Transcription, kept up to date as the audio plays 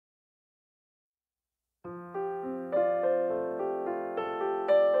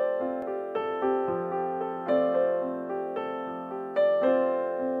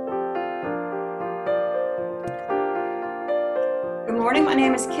morning, my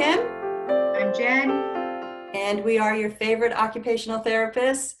name is Kim. I'm Jen. And we are your favorite occupational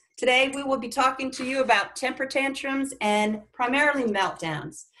therapists. Today we will be talking to you about temper tantrums and primarily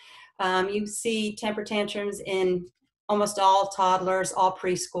meltdowns. You see temper tantrums in almost all toddlers, all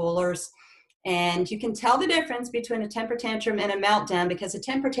preschoolers, and you can tell the difference between a temper tantrum and a meltdown because a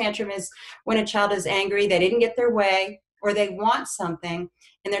temper tantrum is when a child is angry, they didn't get their way, or they want something,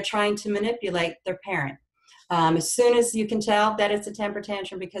 and they're trying to manipulate their parent. As soon as you can tell that it's a temper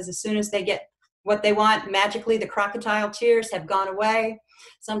tantrum, because as soon as they get what they want, magically the crocodile tears have gone away.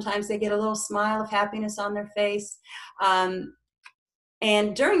 Sometimes they get a little smile of happiness on their face.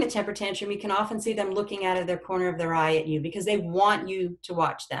 And during the temper tantrum, you can often see them looking out of their corner of their eye at you because they want you to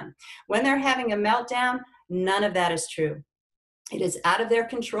watch them. When they're having a meltdown, none of that is true. It is out of their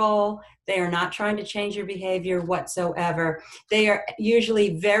control. They are not trying to change your behavior whatsoever. They are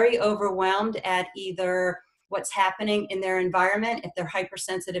usually very overwhelmed at either what's happening in their environment, if they're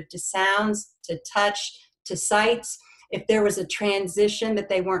hypersensitive to sounds, to touch, to sights, if there was a transition that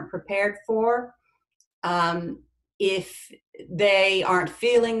they weren't prepared for, if they aren't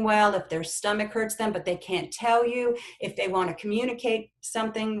feeling well, if their stomach hurts them, but they can't tell you, if they want to communicate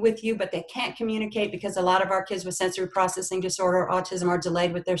something with you, but they can't communicate because a lot of our kids with sensory processing disorder, autism, are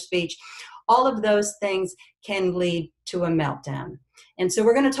delayed with their speech. All of those things can lead to a meltdown. And so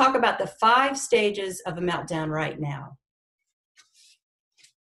we're going to talk about the 5 stages of a meltdown right now.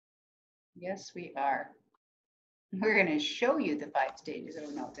 Yes, we are. We're going to show you the 5 stages of a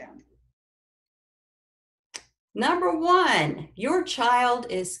meltdown. Number 1, your child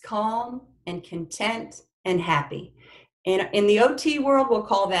is calm and content and happy. And in the OT world, we'll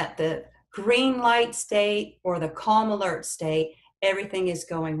call that the green light state or the calm alert state. Everything is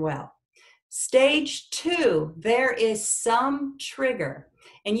going well. Stage 2, there is some trigger,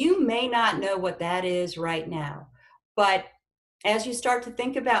 and you may not know what that is right now, but as you start to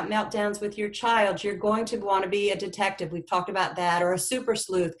think about meltdowns with your child, you're going to want to be a detective. We've talked about that, or a super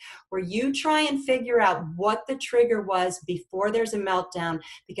sleuth, where you try and figure out what the trigger was before there's a meltdown,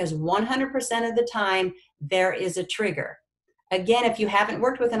 because 100% of the time there is a trigger. Again, if you haven't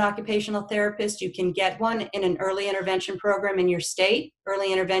worked with an occupational therapist, you can get one in an early intervention program in your state.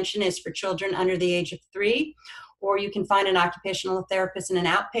 Early intervention is for children under the age of 3, or you can find an occupational therapist in an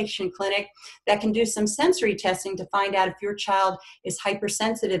outpatient clinic that can do some sensory testing to find out if your child is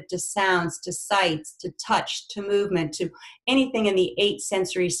hypersensitive to sounds, to sights, to touch, to movement, to anything in the 8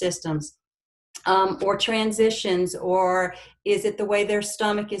 sensory systems. Or transitions, or is it the way their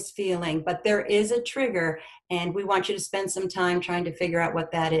stomach is feeling? But there is a trigger, and we want you to spend some time trying to figure out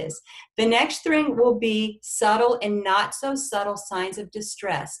what that is. The next thing will be subtle and not so subtle signs of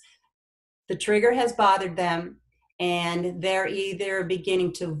distress. The trigger has bothered them, and they're either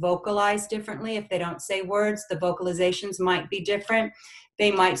beginning to vocalize differently. If they don't say words, the vocalizations might be different.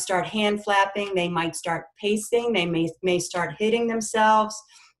 They might start hand flapping. They might start pacing. They may start hitting themselves.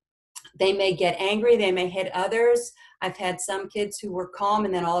 They may get angry. They may hit others. I've had some kids who were calm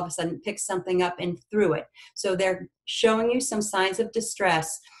and then all of a sudden picked something up and threw it. So they're showing you some signs of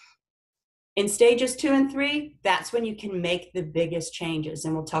distress. In stages 2 and 3, that's when you can make the biggest changes,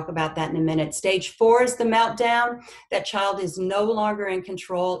 and we'll talk about that in a minute. Stage 4 is the meltdown. That child is no longer in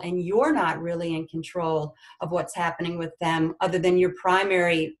control, and you're not really in control of what's happening with them, other than your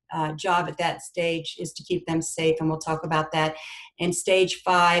primary job at that stage is to keep them safe, and we'll talk about that. And stage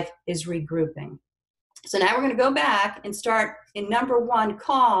 5 is regrouping. So now we're going to go back and start in number 1,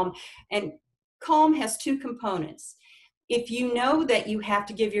 calm. And calm has 2 components. If you know that you have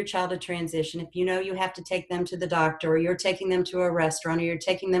to give your child a transition, if you know you have to take them to the doctor, or you're taking them to a restaurant, or you're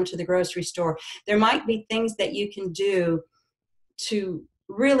taking them to the grocery store, there might be things that you can do to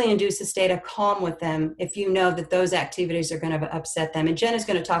really induce a state of calm with them if you know that those activities are going to upset them. And Jen is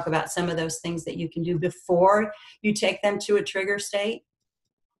going to talk about some of those things that you can do before you take them to a trigger state.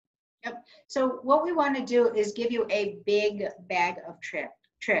 Yep. So what we want to do is give you a big bag of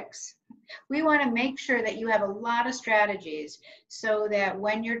tricks. We want to make sure that you have a lot of strategies so that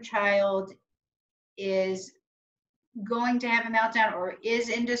when your child is going to have a meltdown or is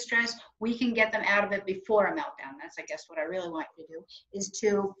in distress, we can get them out of it before a meltdown. That's, I guess, what I really want you to do, is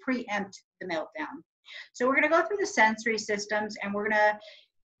to preempt the meltdown. So we're going to go through the sensory systems, and we're going to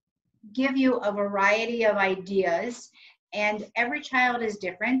give you a variety of ideas. And every child is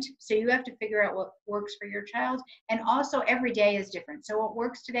different, so you have to figure out what works for your child. And also every day is different. So what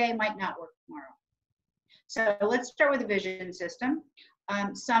works today might not work tomorrow. So let's start with the vision system.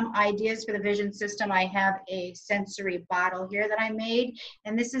 Some ideas for the vision system. I have a sensory bottle here that I made,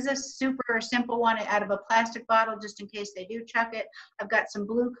 and this is a super simple one out of a plastic bottle, just in case they do chuck it. I've got some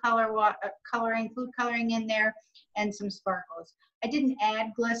blue food coloring in there, and some sparkles. I didn't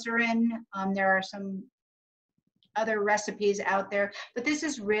add glycerin. There are some other recipes out there, but this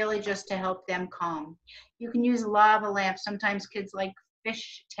is really just to help them calm. You can use lava lamps. Sometimes kids like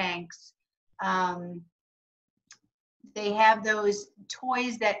fish tanks. They have those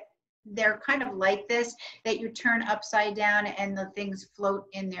toys that they're kind of like this, that you turn upside down and the things float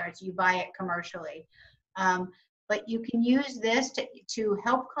in there. So you buy it commercially. But you can use this to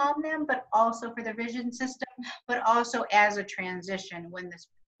help calm them, but also for the vision system, but also as a transition. When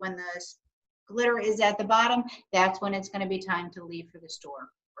the glitter is at the bottom, that's when it's going to be time to leave for the store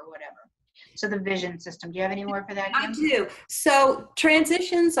or whatever. So the vision system. Do you have any more for that, Kim? I do. So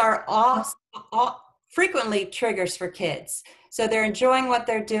transitions are frequently triggers for kids. So they're enjoying what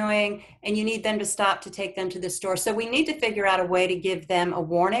they're doing, and you need them to stop to take them to the store. So we need to figure out a way to give them a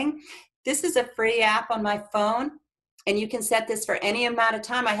warning. This is a free app on my phone, and you can set this for any amount of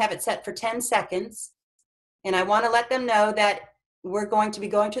time. I have it set for 10 seconds, and I want to let them know that we're going to be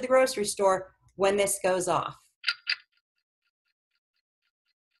going to the grocery store when this goes off.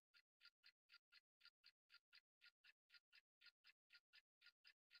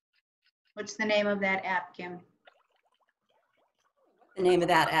 What's the name of that app, Kim? The name of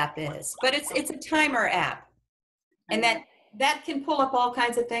that app is, but it's a timer app, and that can pull up all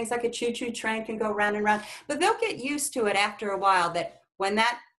kinds of things, like a choo-choo train can go round and round, but they'll get used to it after a while, that when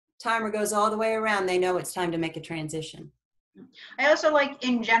that timer goes all the way around, they know it's time to make a transition. I also like,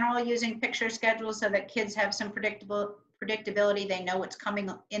 in general, using picture schedules so that kids have some predictability. They know what's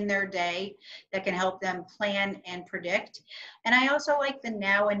coming in their day that can help them plan and predict. And I also like the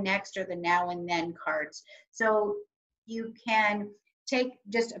now and next, or the now and then cards. So you can take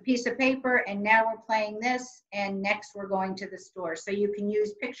just a piece of paper, and now we're playing this, and next we're going to the store. So you can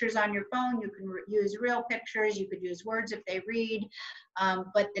use pictures on your phone, you can use real pictures, you could use words if they read,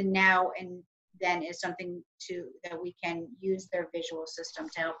 but the now and then is something that we can use their visual system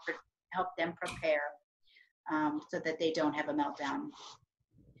to help them prepare, so that they don't have a meltdown.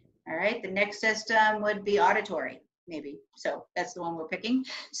 All right, the next system would be auditory, maybe. So that's the one we're picking.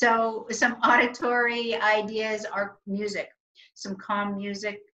 So some auditory ideas are music, some calm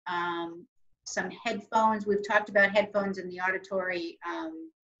music, some headphones. We've talked about headphones in the auditory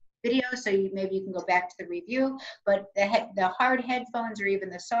video, so maybe you can go back to the review, but the hard headphones, or even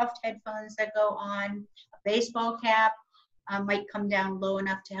the soft headphones that go on, a baseball cap might come down low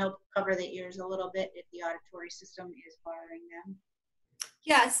enough to help cover the ears a little bit if the auditory system is bothering them.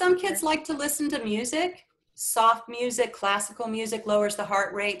 Yeah, some kids like to listen to music. Soft music, classical music lowers the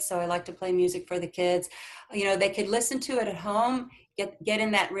heart rate, so I like to play music for the kids. You know, they could listen to it at home, get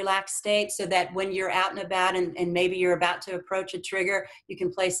in that relaxed state, so that when you're out and about and maybe you're about to approach a trigger, you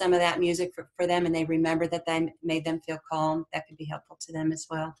can play some of that music for them, and they remember that they made them feel calm. That could be helpful to them as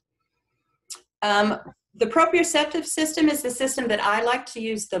well. The proprioceptive system is the system that I like to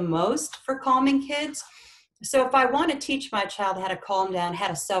use the most for calming kids. So if I want to teach my child how to calm down, how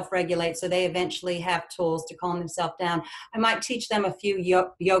to self-regulate, so they eventually have tools to calm themselves down, I might teach them a few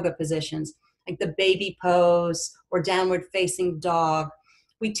yoga positions, like the baby pose or downward facing dog.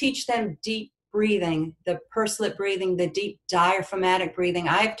 We teach them deep breathing, the pursed breathing, the deep diaphragmatic breathing.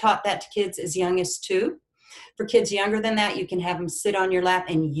 I've taught that to kids as young as 2. For kids younger than that, you can have them sit on your lap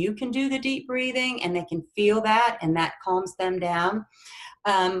and you can do the deep breathing, and they can feel that, and that calms them down.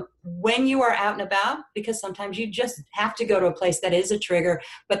 When you are out and about, because sometimes you just have to go to a place that is a trigger,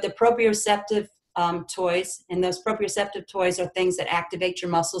 but the proprioceptive toys, and those proprioceptive toys are things that activate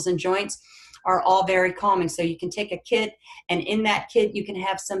your muscles and joints, are all very calming. So you can take a kit, and in that kit you can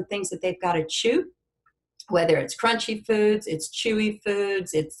have some things that they've got to chew, whether it's crunchy foods, it's chewy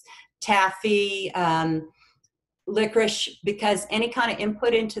foods, it's taffy, licorice, because any kind of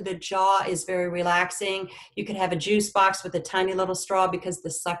input into the jaw is very relaxing. You could have a juice box with a tiny little straw, because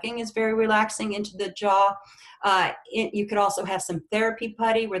the sucking is very relaxing into the jaw. You could also have some therapy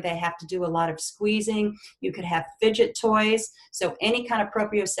putty where they have to do a lot of squeezing. You could have fidget toys. So any kind of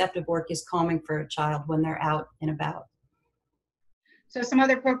proprioceptive work is calming for a child when they're out and about. So some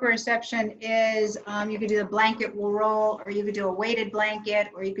other proprioception is, you could do a blanket roll, or you could do a weighted blanket,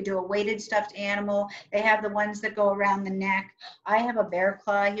 or you could do a weighted stuffed animal. They have the ones that go around the neck. I have a bear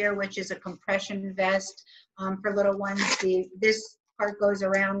claw here, which is a compression vest for little ones. This part goes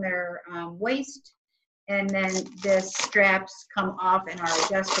around their waist, and then the straps come off and are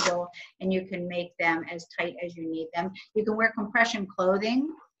adjustable, and you can make them as tight as you need them. You can wear compression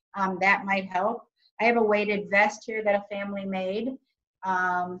clothing. That might help. I have a weighted vest here that a family made.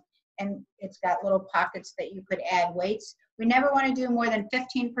 And it's got little pockets that you could add weights. We never want to do more than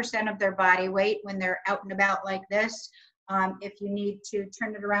 15% of their body weight when they're out and about like this. If you need to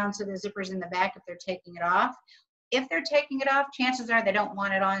turn it around so the zipper's in the back if they're taking it off, If they're taking it off, chances are they don't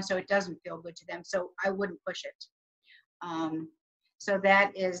want it on, so it doesn't feel good to them. So I wouldn't push it. So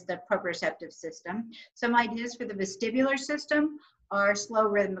that is the proprioceptive system. Some ideas for the vestibular system are slow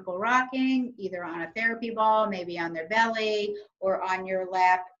rhythmical rocking, either on a therapy ball, maybe on their belly, or on your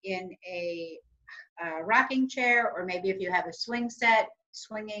lap in a rocking chair, or maybe if you have a swing set,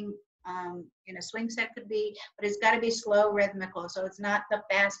 swinging in a swing set could be, but it's got to be slow rhythmical. So it's not the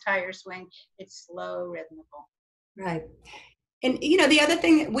fast tire swing, it's slow rhythmical. Right. And the other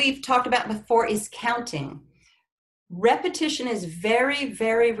thing that we've talked about before is counting. Repetition is very,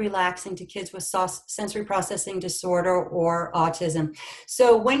 very relaxing to kids with sensory processing disorder or autism.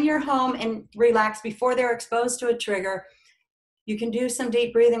 So when you're home and relax before they're exposed to a trigger, you can do some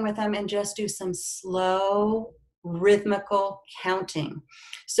deep breathing with them and just do some slow rhythmical counting,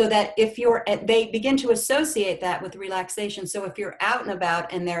 so that if they begin to associate that with relaxation. So if you're out and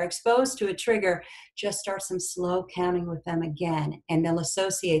about and they're exposed to a trigger, just start some slow counting with them again, and they'll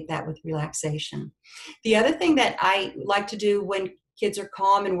associate that with relaxation. The other thing that I like to do when kids are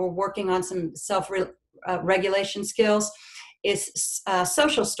calm and we're working on some self-regulation skills is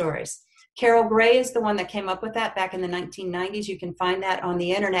social stories. Carol Gray is the one that came up with that back in the 1990s. You can find that on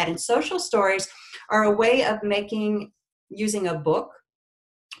the internet. And social stories are a way of using a book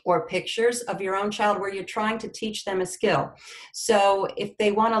or pictures of your own child where you're trying to teach them a skill. So if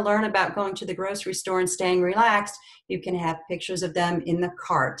they want to learn about going to the grocery store and staying relaxed, you can have pictures of them in the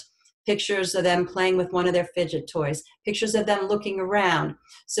cart, pictures of them playing with one of their fidget toys, pictures of them looking around,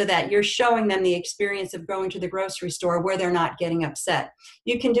 so that you're showing them the experience of going to the grocery store where they're not getting upset.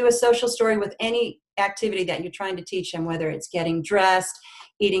 You can do a social story with any activity that you're trying to teach them, whether it's getting dressed,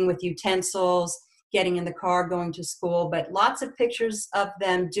 eating with utensils, getting in the car, going to school, but lots of pictures of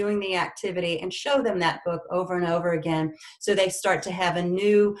them doing the activity, and show them that book over and over again so they start to have a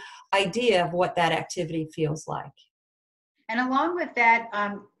new idea of what that activity feels like. And along with that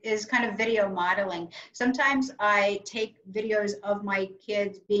is kind of video modeling. Sometimes I take videos of my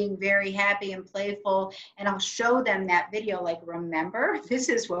kids being very happy and playful, and I'll show them that video, like, remember, this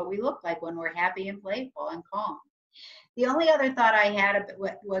is what we look like when we're happy and playful and calm. The only other thought I had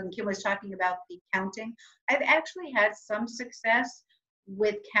when Kim was talking about the counting, I've actually had some success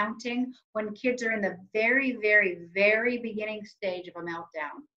with counting when kids are in the very, very, very beginning stage of a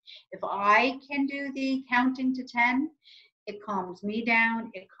meltdown. If I can do the counting to 10, it calms me down,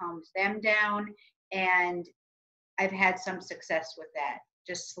 it calms them down, and I've had some success with that,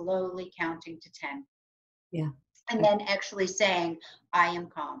 just slowly counting to 10. Yeah. And then actually saying, I am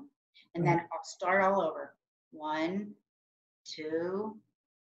calm. And then I'll start all over. 1, 2,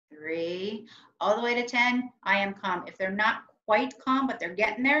 3, all the way to 10, I am calm. If they're not quite calm, but they're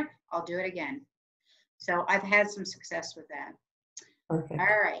getting there, I'll do it again. So I've had some success with that. Perfect.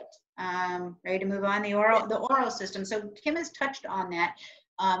 All right. Ready to move on? The oral system. So Kim has touched on that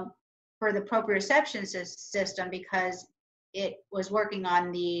for the proprioception system, because it was working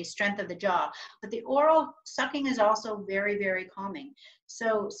on the strength of the jaw. But the oral sucking is also very, very calming.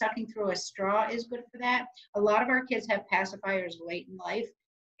 So sucking through a straw is good for that. A lot of our kids have pacifiers late in life,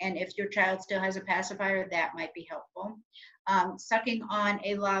 and if your child still has a pacifier, that might be helpful. Sucking on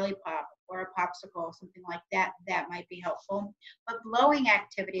a lollipop or a popsicle, something like that, that might be helpful. But blowing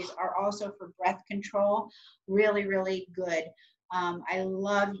activities are also for breath control really, really good. I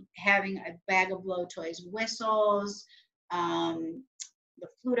love having a bag of blow toys, whistles, the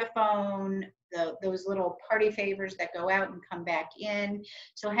flutophone, those little party favors that go out and come back in.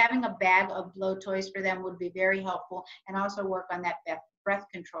 So having a bag of blow toys for them would be very helpful, and also work on that breath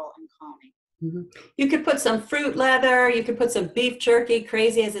control and calming. Mm-hmm. You could put some fruit leather, you could put some beef jerky,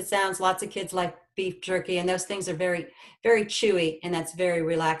 crazy as it sounds. Lots of kids like beef jerky, and those things are very, very chewy, and that's very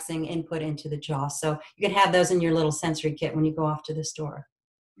relaxing input into the jaw. So you can have those in your little sensory kit when you go off to the store.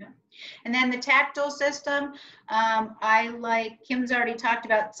 Yeah. And then the tactile system, I like, Kim's already talked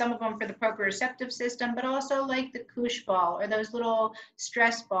about some of them for the proprioceptive system, but also like the koosh ball, or those little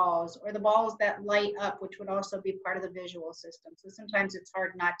stress balls, or the balls that light up, which would also be part of the visual system. So sometimes it's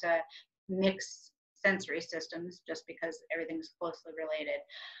hard not to mix sensory systems just because everything's closely related.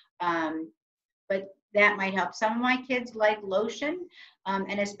 But that might help. Some of my kids like lotion,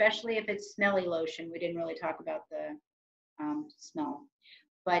 and especially if it's smelly lotion. We didn't really talk about the smell,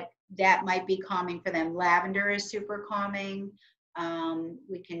 but that might be calming for them. Lavender is super calming.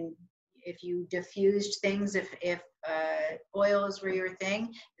 We can, if you diffused things, if oils were your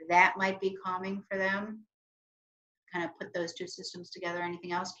thing, that might be calming for them. Kind of put those two systems together.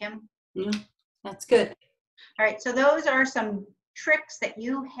 Anything else, Kim? Yeah, that's good. All right, so those are some tricks that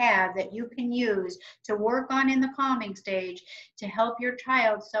you have that you can use to work on in the calming stage to help your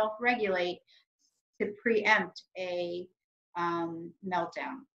child self-regulate to preempt a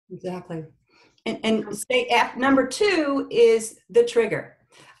meltdown. Exactly. And number two is the trigger.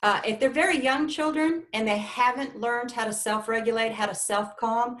 If they're very young children and they haven't learned how to self-regulate, how to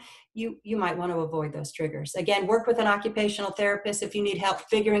self-calm, you might want to avoid those triggers. Again, work with an occupational therapist if you need help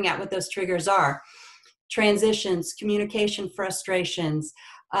figuring out what those triggers are. Transitions, communication frustrations,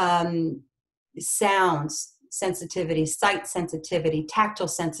 sounds sensitivity, sight sensitivity, tactile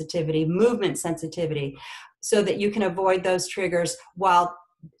sensitivity, movement sensitivity, so that you can avoid those triggers while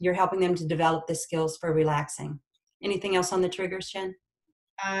you're helping them to develop the skills for relaxing. Anything else on the triggers, Jen?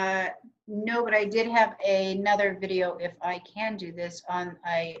 No, but I did have another video, if I can do this, on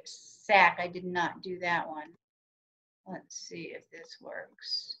a sack. I did not do that one. Let's see if this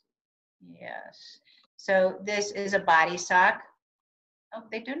works. Yes. So this is a body sock. Oh,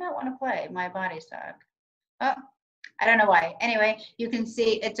 they do not want to play my body sock. Oh, I don't know why. Anyway, you can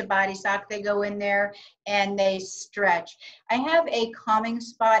see it's a body sock. They go in there and they stretch. I have a calming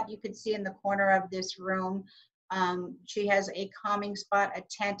spot you could see in the corner of this room. She has a calming spot, a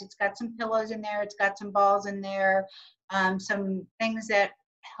tent. It's got some pillows in there. It's got some balls in there, some things that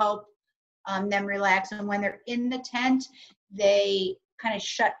help them relax. And when they're in the tent, they kind of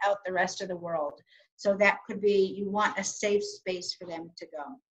shut out the rest of the world. So that could be, you want a safe space for them to go.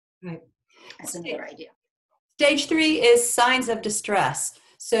 Right. That's another idea. Stage 3 is signs of distress.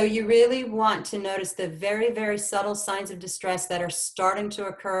 So you really want to notice the very, very subtle signs of distress that are starting to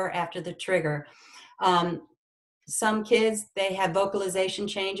occur after the trigger. Some kids, they have vocalization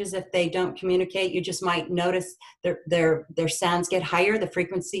changes. If they don't communicate, you just might notice their sounds get higher, the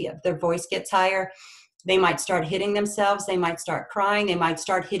frequency of their voice gets higher. They might start hitting themselves. They might start crying. They might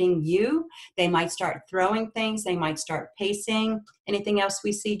start hitting you. They might start throwing things. They might start pacing. Anything else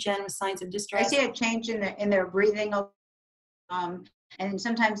we see, Jen, with signs of distress? I see a change in their breathing. And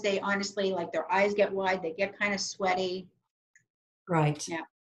sometimes they honestly, like their eyes get wide. They get kind of sweaty. Right. Yeah.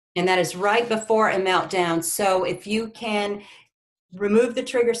 And that is right before a meltdown. So if you can remove the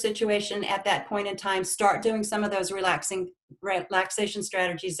trigger situation at that point in time, start doing some of those relaxation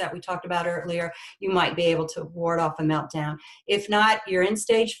strategies that we talked about earlier, you might be able to ward off a meltdown. If not, you're in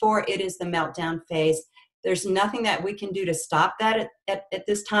stage 4, it is the meltdown phase. There's nothing that we can do to stop that at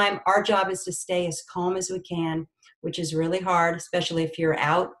this time. Our job is to stay as calm as we can, which is really hard, especially if you're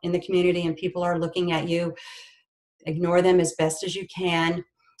out in the community and people are looking at you. Ignore them as best as you can.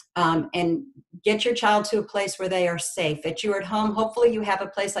 And get your child to a place where they are safe. If you're at home, hopefully you have a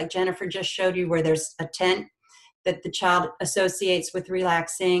place like Jennifer just showed you where there's a tent that the child associates with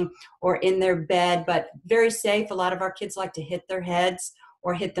relaxing, or in their bed, but very safe. A lot of our kids like to hit their heads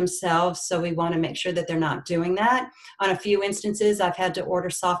or hit themselves, so we want to make sure that they're not doing that. On a few instances, I've had to order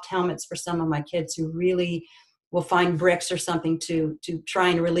soft helmets for some of my kids who really will find bricks or something to try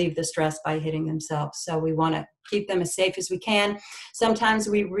and relieve the stress by hitting themselves. So we want to keep them as safe as we can. Sometimes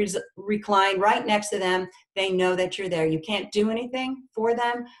we recline right next to them. They know that you're there. You can't do anything for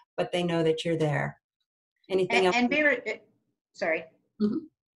them, but they know that you're there. Anything else? Sorry. Mm-hmm.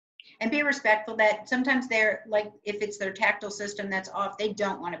 And be respectful that sometimes they're like, if it's their tactile system that's off, they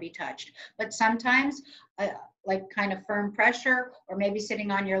don't want to be touched. But sometimes like kind of firm pressure, or maybe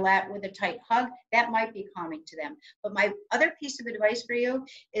sitting on your lap with a tight hug, that might be calming to them. But my other piece of advice for you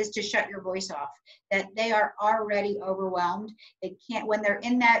is to shut your voice off, that they are already overwhelmed. They can't, when they're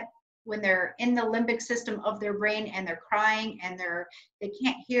in the limbic system of their brain and they're crying and they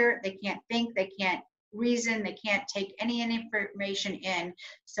can't hear, they can't think, they can't reason, they can't take any information in.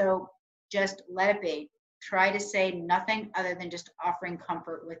 So just let it be. Try to say nothing other than just offering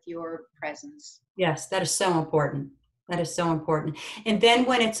comfort with your presence. Yes, that is so important. That is so important. And then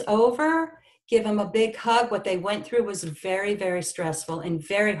when it's over, give them a big hug. What they went through was very, very stressful and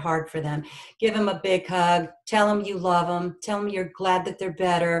very hard for them. Give them a big hug. Tell them you love them. Tell them you're glad that they're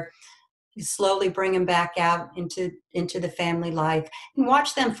better. You slowly bring them back out into the family life, and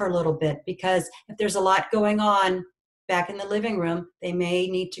watch them for a little bit, because if there's a lot going on back in the living room, they may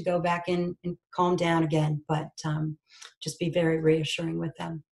need to go back in and calm down again, but just be very reassuring with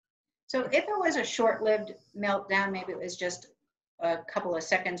them. So if it was a short-lived meltdown, maybe it was just a couple of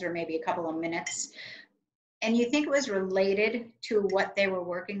seconds or maybe a couple of minutes, and you think it was related to what they were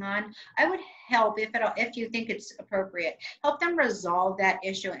working on, I would help, if you think it's appropriate, help them resolve that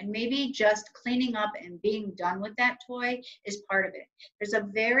issue. And maybe just cleaning up and being done with that toy is part of it. There's a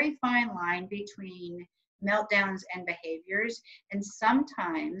very fine line between meltdowns and behaviors. And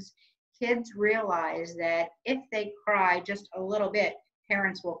sometimes kids realize that if they cry just a little bit,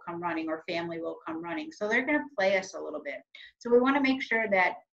 parents will come running or family will come running. So they're going to play us a little bit. So we want to make sure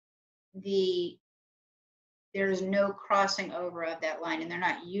that there's no crossing over of that line and they're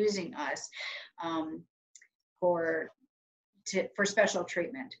not using us. for special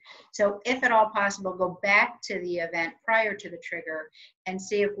treatment. So if at all possible, go back to the event prior to the trigger and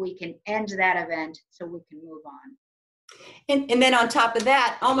see if we can end that event so we can move on. And then on top of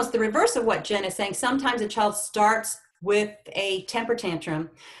that, almost the reverse of what Jen is saying, sometimes a child starts with a temper tantrum,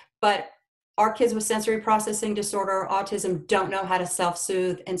 but our kids with sensory processing disorder or autism don't know how to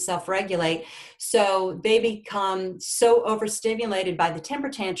self-soothe and self-regulate. So they become so overstimulated by the temper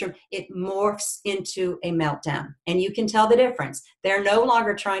tantrum, it morphs into a meltdown. And you can tell the difference. They're no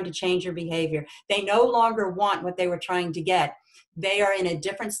longer trying to change your behavior. They no longer want what they were trying to get. They are in a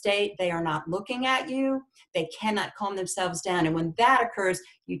different state. They are not looking at you. They cannot calm themselves down. And when that occurs,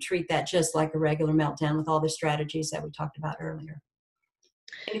 you treat that just like a regular meltdown with all the strategies that we talked about earlier.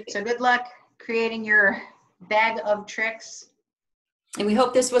 So good luck creating your bag of tricks. And we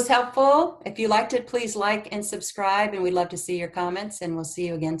hope this was helpful. If you liked it, please like and subscribe. And we'd love to see your comments. And we'll see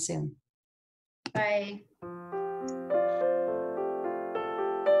you again soon. Bye.